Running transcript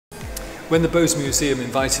When the Bose Museum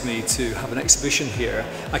invited me to have an exhibition here,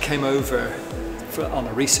 I came over on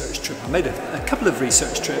a research trip. I made a couple of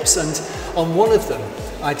research trips, and on one of them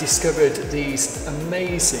I discovered these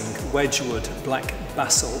amazing Wedgwood black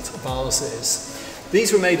basalt vases.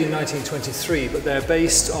 These were made in 1923, but they're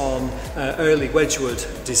based on early Wedgwood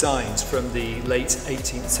designs from the late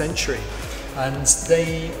 18th century. And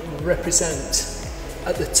they represent,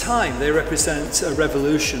 at the time, they represent a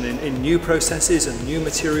revolution in new processes and new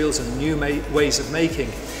materials and new ways of making.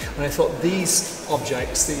 And I thought these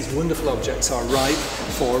objects, these wonderful objects, are ripe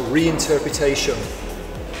for reinterpretation.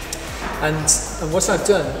 And what I've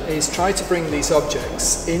done is try to bring these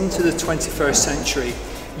objects into the 21st century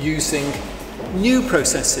using new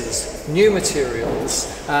processes, new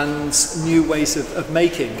materials and new ways of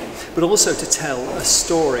making, but also to tell a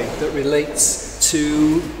story that relates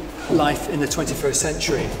to life in the 21st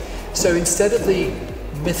century. So instead of the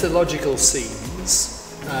mythological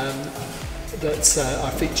scenes that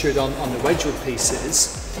are featured on the Wedgwood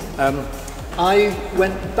pieces, I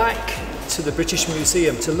went back to the British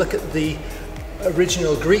Museum to look at the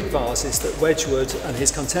original Greek vases that Wedgwood and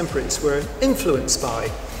his contemporaries were influenced by.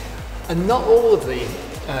 And not all of the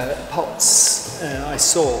pots I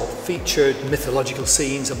saw featured mythological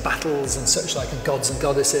scenes and battles and such like, and gods and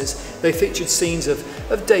goddesses. They featured scenes of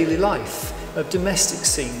daily life, of domestic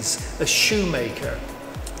scenes, a shoemaker,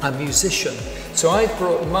 a musician. So I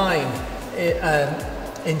brought mine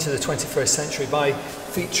into the 21st century by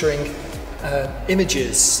featuring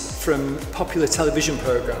images from popular television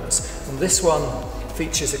programs. And this one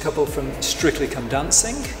features a couple from Strictly Come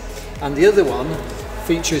Dancing, and the other one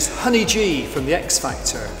features Honey G from the X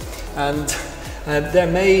Factor, and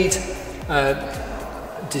they're made,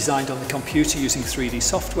 designed on the computer using 3D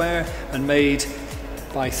software and made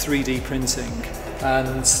by 3D printing,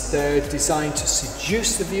 and they're designed to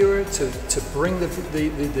seduce the viewer, to bring the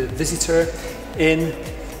visitor in,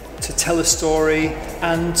 to tell a story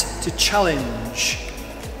and to challenge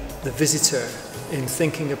the visitor in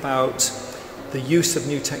thinking about the use of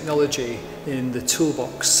new technology in the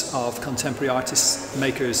toolbox of contemporary artists,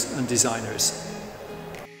 makers and designers.